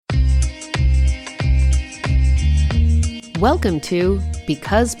Welcome to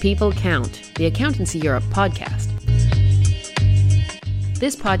Because People Count, the Accountancy Europe podcast.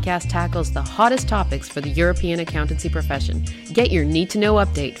 This podcast tackles the hottest topics for the European accountancy profession. Get your need-to-know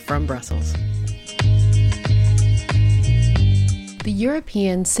update from Brussels. The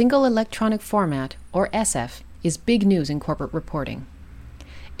European Single Electronic Format, or SF, is big news in corporate reporting.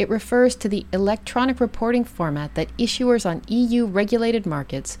 It refers to the electronic reporting format that issuers on EU-regulated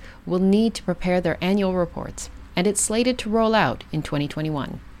markets will need to prepare their annual reports, and it's slated to roll out in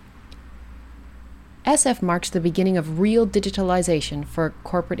 2021. SF marks the beginning of real digitalization for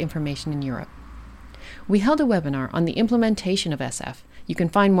corporate information in Europe. We held a webinar on the implementation of SF. You can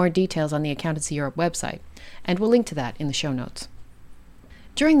find more details on the Accountancy Europe website, and we'll link to that in the show notes.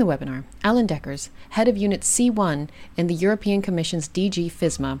 During the webinar, Alan Deckers, head of Unit C1 in the European Commission's DG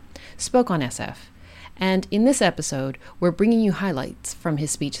FISMA, spoke on SF, and in this episode, we're bringing you highlights from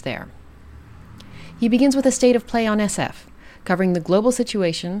his speech there. He begins with a state of play on SF, covering the global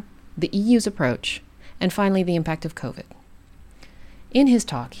situation, the EU's approach, and finally the impact of COVID. In his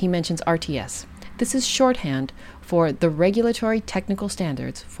talk, he mentions RTS. This is shorthand for the Regulatory Technical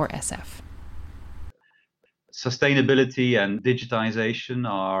Standards for SF. Sustainability and digitization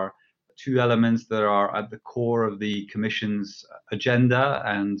are two elements that are at the core of the Commission's agenda,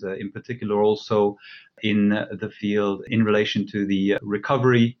 and in particular also in the field in relation to the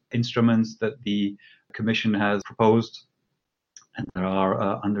recovery instruments that the Commission has proposed and that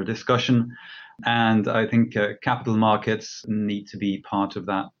are under discussion. And I think capital markets need to be part of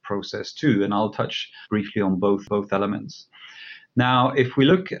that process too. And I'll touch briefly on both elements. Now, if we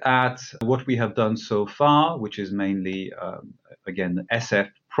look at what we have done so far, which is mainly, again, SF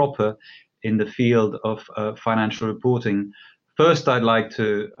proper in the field of financial reporting, first I'd like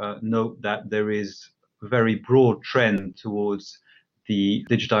to note that there is a very broad trend towards the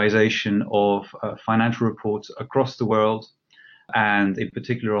digitization of financial reports across the world, and in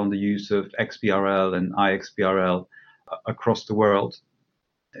particular on the use of XBRL and iXBRL across the world.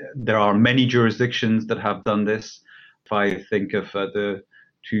 There are many jurisdictions that have done this. If I think of the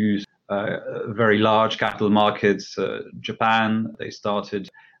two very large capital markets, Japan, they started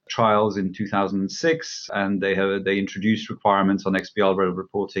trials in 2006, and they introduced requirements on XBRL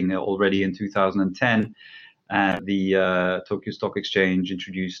reporting already in 2010. And the Tokyo Stock Exchange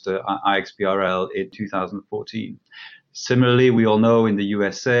introduced iXBRL in 2014. Similarly, we all know in the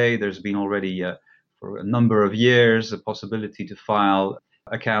USA, there's been already for a number of years a possibility to file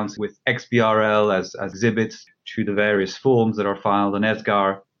accounts with XBRL as exhibits to the various forms that are filed on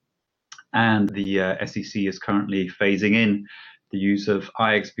EDGAR, and the SEC is currently phasing in the use of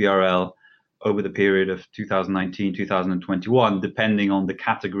iXBRL over the period of 2019-2021, depending on the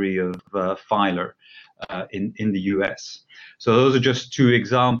category of filer in the US. So those are just two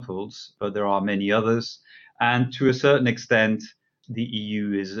examples, but there are many others, and to a certain extent, the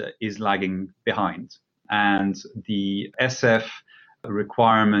EU is lagging behind, and the SF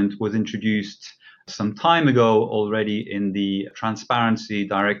requirement was introduced some time ago already in the Transparency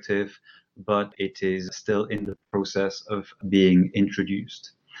Directive, but it is still in the process of being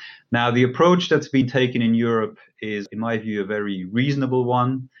introduced. Now, the approach that's been taken in Europe is, in my view, a very reasonable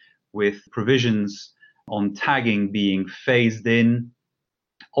one, with provisions on tagging being phased in,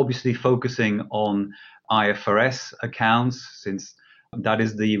 obviously focusing on IFRS accounts, since that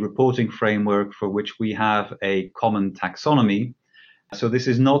is the reporting framework for which we have a common taxonomy. So this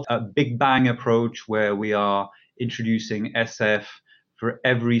is not a big bang approach where we are introducing SF for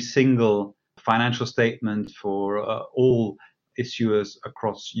every single financial statement for all issuers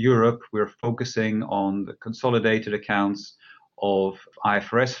across Europe. We're focusing on the consolidated accounts of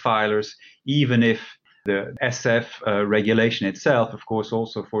IFRS filers, even if the SF regulation itself, of course,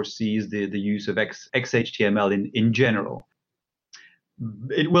 also foresees the use of XHTML in general.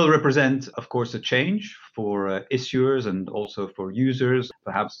 It will represent, of course, a change for issuers and also for users.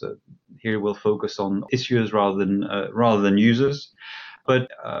 Perhaps here we'll focus on issuers rather than users.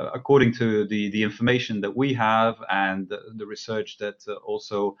 But according to the information that we have and the research that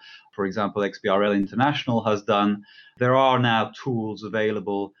also, for example, XBRL International has done, there are now tools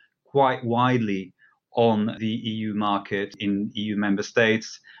available quite widely on the EU market in EU member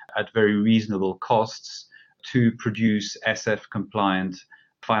states at very reasonable costs to produce SF-compliant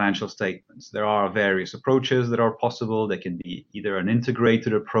financial statements. There are various approaches that are possible. They can be either an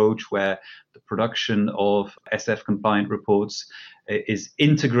integrated approach where the production of SF-compliant reports is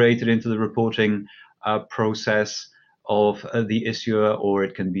integrated into the reporting process of the issuer, or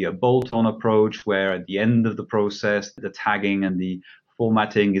it can be a bolt-on approach where at the end of the process, the tagging and the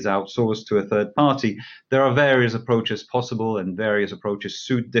formatting is outsourced to a third party. There are various approaches possible, and various approaches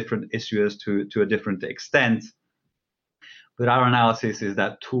suit different issuers to a different extent. But our analysis is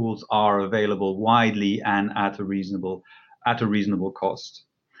that tools are available widely and at a reasonable cost.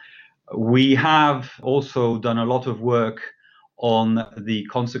 We have also done a lot of work on the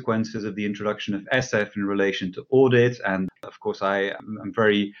consequences of the introduction of SF in relation to audit. And of course, I am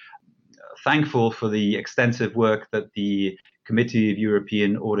very thankful for the extensive work that the Committee of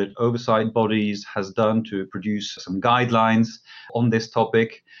European Audit Oversight Bodies has done to produce some guidelines on this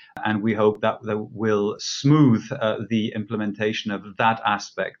topic. And we hope that will smooth the implementation of that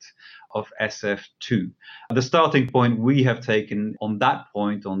aspect of SF2. The starting point we have taken on that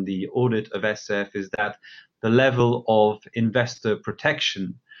point, on the audit of SF, is that the level of investor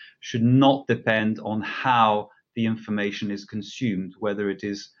protection should not depend on how the information is consumed, whether it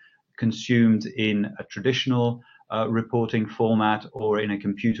is consumed in a traditional reporting format or in a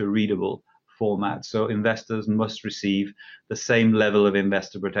computer readable format. So investors must receive the same level of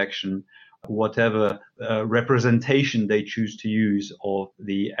investor protection, whatever representation they choose to use of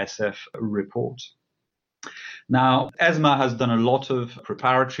the SF report. Now, ESMA has done a lot of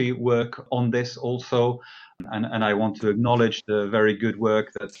preparatory work on this also, and I want to acknowledge the very good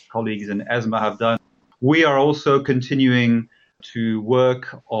work that colleagues in ESMA have done. We are also continuing to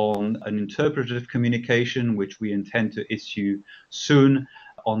work on an interpretive communication, which we intend to issue soon,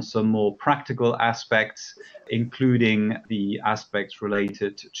 on some more practical aspects, including the aspects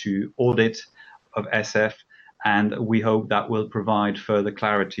related to audit of SF, and we hope that will provide further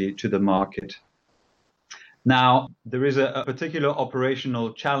clarity to the market. Now, there is a particular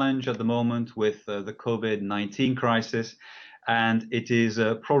operational challenge at the moment with the COVID-19 crisis, and it is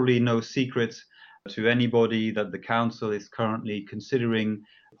probably no secret to anybody that the Council is currently considering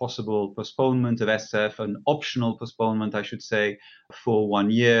possible postponement of SF, an optional postponement, I should say, for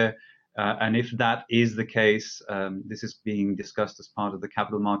 1 year. And if that is the case, this is being discussed as part of the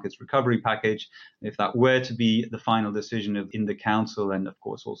capital markets recovery package. If that were to be the final decision in the Council and, of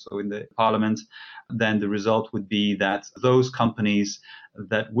course, also in the Parliament, then the result would be that those companies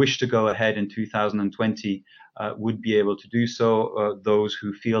that wish to go ahead in 2020 would be able to do so. Those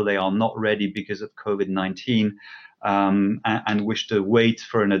who feel they are not ready because of COVID-19 and wish to wait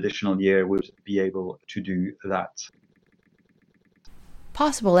for an additional year would be able to do that.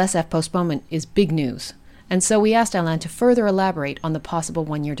 Possible SF postponement is big news, and so we asked Alain to further elaborate on the possible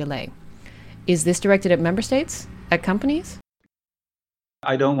 1-year delay. Is this directed at member states, at companies?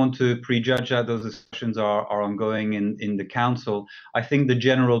 I don't want to prejudge that. Those discussions are ongoing in the Council. I think the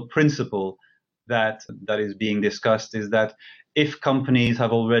general principle that is being discussed is that if companies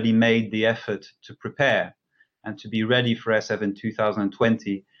have already made the effort to prepare and to be ready for SF in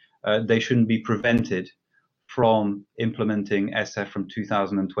 2020, they shouldn't be prevented from implementing SF from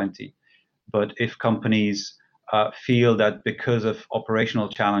 2020. But if companies feel that because of operational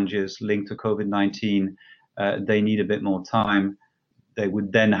challenges linked to COVID-19, they need a bit more time, they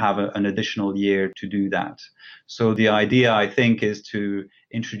would then have an additional year to do that. So the idea, I think, is to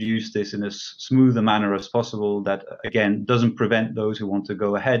introduce this in as smooth a manner as possible that, again, doesn't prevent those who want to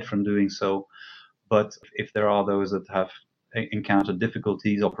go ahead from doing so. But if there are those that have encountered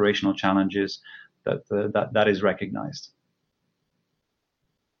difficulties, operational challenges, that is recognized.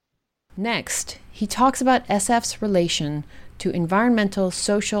 Next, he talks about SF's relation to environmental,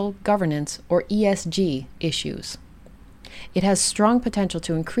 social, governance, or ESG issues. It has strong potential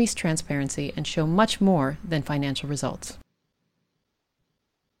to increase transparency and show much more than financial results.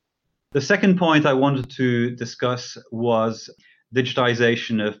 The second point I wanted to discuss was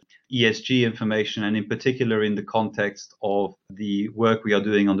digitization of ESG information, and in particular in the context of the work we are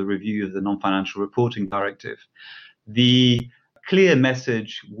doing on the review of the Non-Financial Reporting Directive. The clear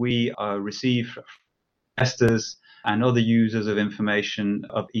message we receive from investors and other users of information,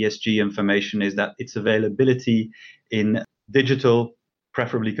 of ESG information, is that its availability in digital,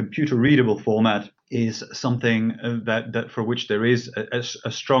 preferably computer readable format, is something that for which there is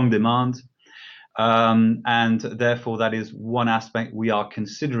a strong demand. And therefore, that is one aspect we are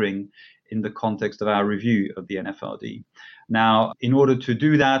considering in the context of our review of the NFRD. Now, in order to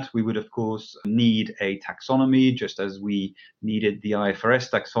do that, we would, of course, need a taxonomy, just as we needed the IFRS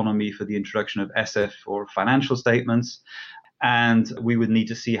taxonomy for the introduction of SF for financial statements. And we would need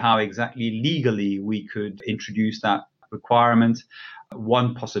to see how exactly legally we could introduce that requirement.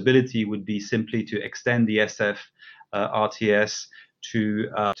 One possibility would be simply to extend the SF RTS to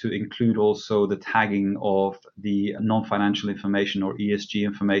include also the tagging of the non-financial information or ESG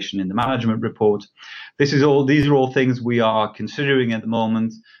information in the management report. These are all things we are considering at the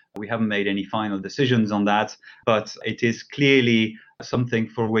moment. We haven't made any final decisions on that, but it is clearly something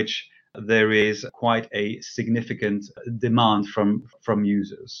for which there is quite a significant demand from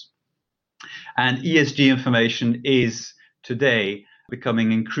users. And ESG information is today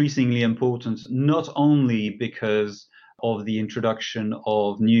becoming increasingly important, not only because of the introduction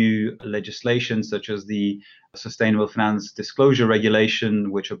of new legislation such as the Sustainable Finance Disclosure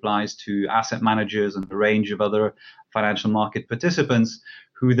Regulation, which applies to asset managers and a range of other financial market participants,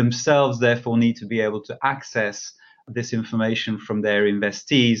 who themselves therefore need to be able to access this information from their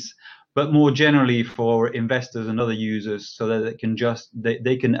investees, but more generally for investors and other users, so that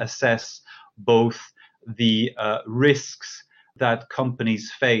they can assess both the risks that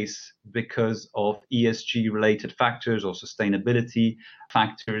companies face because of ESG related factors or sustainability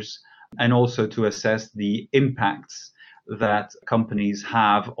factors, and also to assess the impacts that companies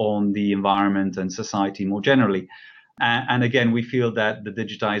have on the environment and society more generally. And again, we feel that the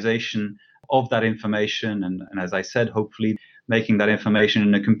digitization of that information, and as I said, hopefully making that information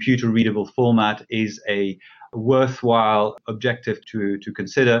in a computer readable format, is a worthwhile objective to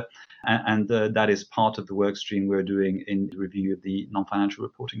consider. And that is part of the work stream we're doing in the review of the Non-Financial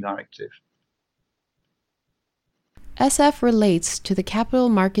Reporting Directive. SF relates to the Capital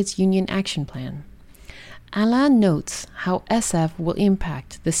Markets Union Action Plan. Alain notes how SF will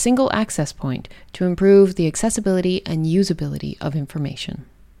impact the single access point to improve the accessibility and usability of information.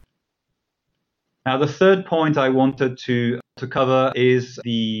 Now, the third point I wanted to cover is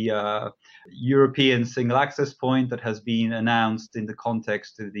the European single access point that has been announced in the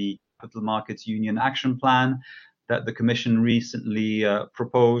context of the Capital Markets Union Action Plan that the Commission recently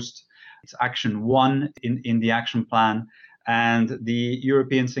proposed. It's Action 1 in the Action Plan, and the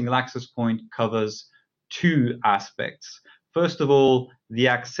European single access point covers two aspects. First of all, the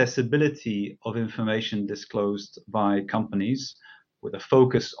accessibility of information disclosed by companies, with a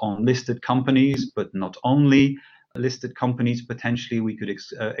focus on listed companies, but not only listed companies. Potentially, we could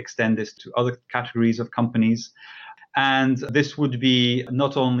extend this to other categories of companies. And this would be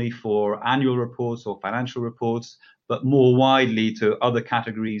not only for annual reports or financial reports, but more widely to other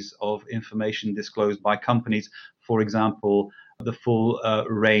categories of information disclosed by companies. For example, the full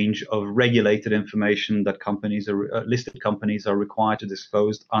range of regulated information that listed companies are required to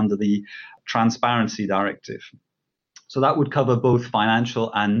disclose under the Transparency Directive. So that would cover both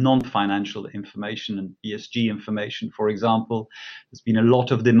financial and non-financial information and ESG information. For example, there's been a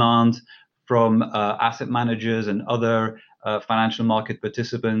lot of demand from asset managers and other financial market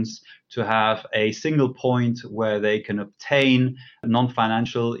participants to have a single point where they can obtain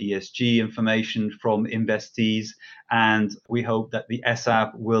non-financial ESG information from investees. And we hope that the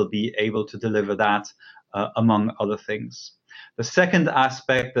ESAP will be able to deliver that, among other things. The second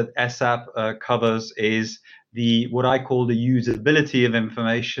aspect that ESAP covers is what I call the usability of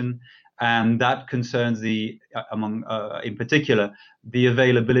information, and that concerns in particular, the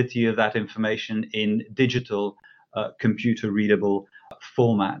availability of that information in digital computer readable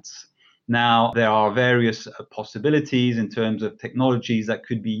formats. Now, there are various possibilities in terms of technologies that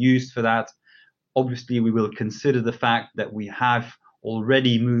could be used for that. Obviously, we will consider the fact that we have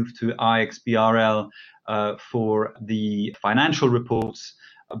already moved to iXBRL for the financial reports,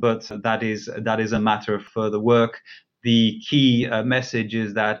 but that is a matter of further work. The key message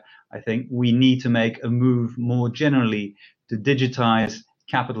is that I think we need to make a move more generally to digitize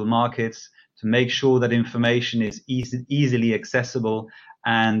capital markets, to make sure that information is easily accessible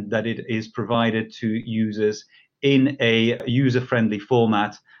and that it is provided to users in a user-friendly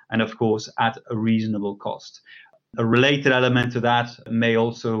format, and of course at a reasonable cost. A related element to that may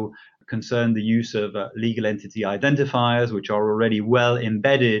also concern the use of legal entity identifiers, which are already well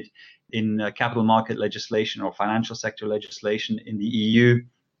embedded in capital market legislation or financial sector legislation in the EU,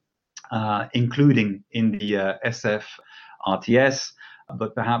 including in the SF RTS.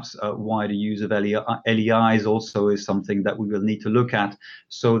 But perhaps a wider use of LEIs also is something that we will need to look at,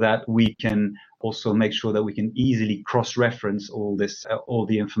 so that we can also make sure that we can easily cross-reference all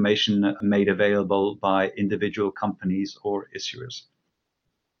the information made available by individual companies or issuers.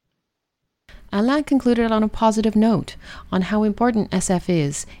 Alain concluded on a positive note on how important SF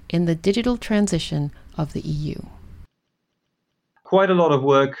is in the digital transition of the EU. Quite a lot of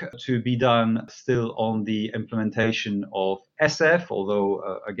work to be done still on the implementation of SF,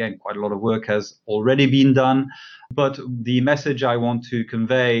 although, again, quite a lot of work has already been done. But the message I want to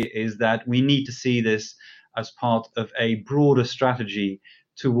convey is that we need to see this as part of a broader strategy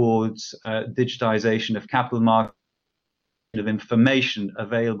towards digitization of capital markets, of information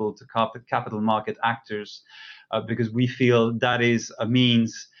available to capital market actors, because we feel that is a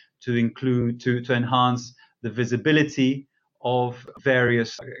means to enhance the visibility of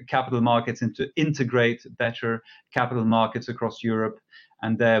various capital markets and to integrate better capital markets across Europe,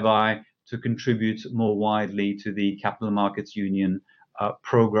 and thereby to contribute more widely to the Capital Markets Union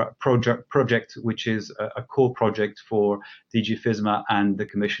project which is a core project for DG FISMA and the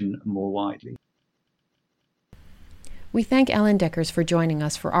Commission more widely. We thank Alan Deckers for joining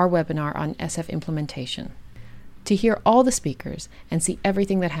us for our webinar on SF implementation. To hear all the speakers and see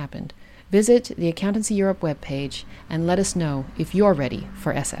everything that happened, visit the Accountancy Europe webpage and let us know if you're ready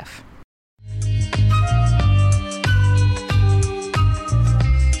for SF.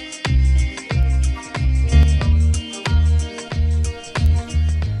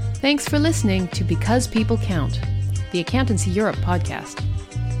 Thanks for listening to Because People Count, the Accountancy Europe podcast.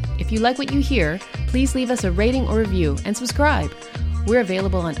 If you like what you hear, please leave us a rating or review and subscribe. We're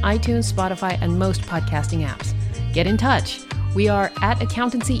available on iTunes, Spotify, and most podcasting apps. Get in touch. We are at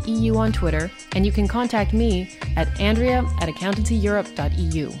Accountancy EU on Twitter, and you can contact me at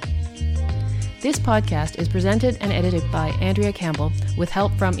andrea@accountancyeurope.eu. This podcast is presented and edited by Andrea Campbell with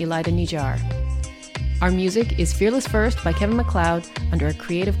help from Elida Nijar. Our music is Fearless First by Kevin MacLeod under a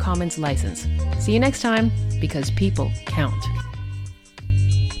Creative Commons license. See you next time, because people count.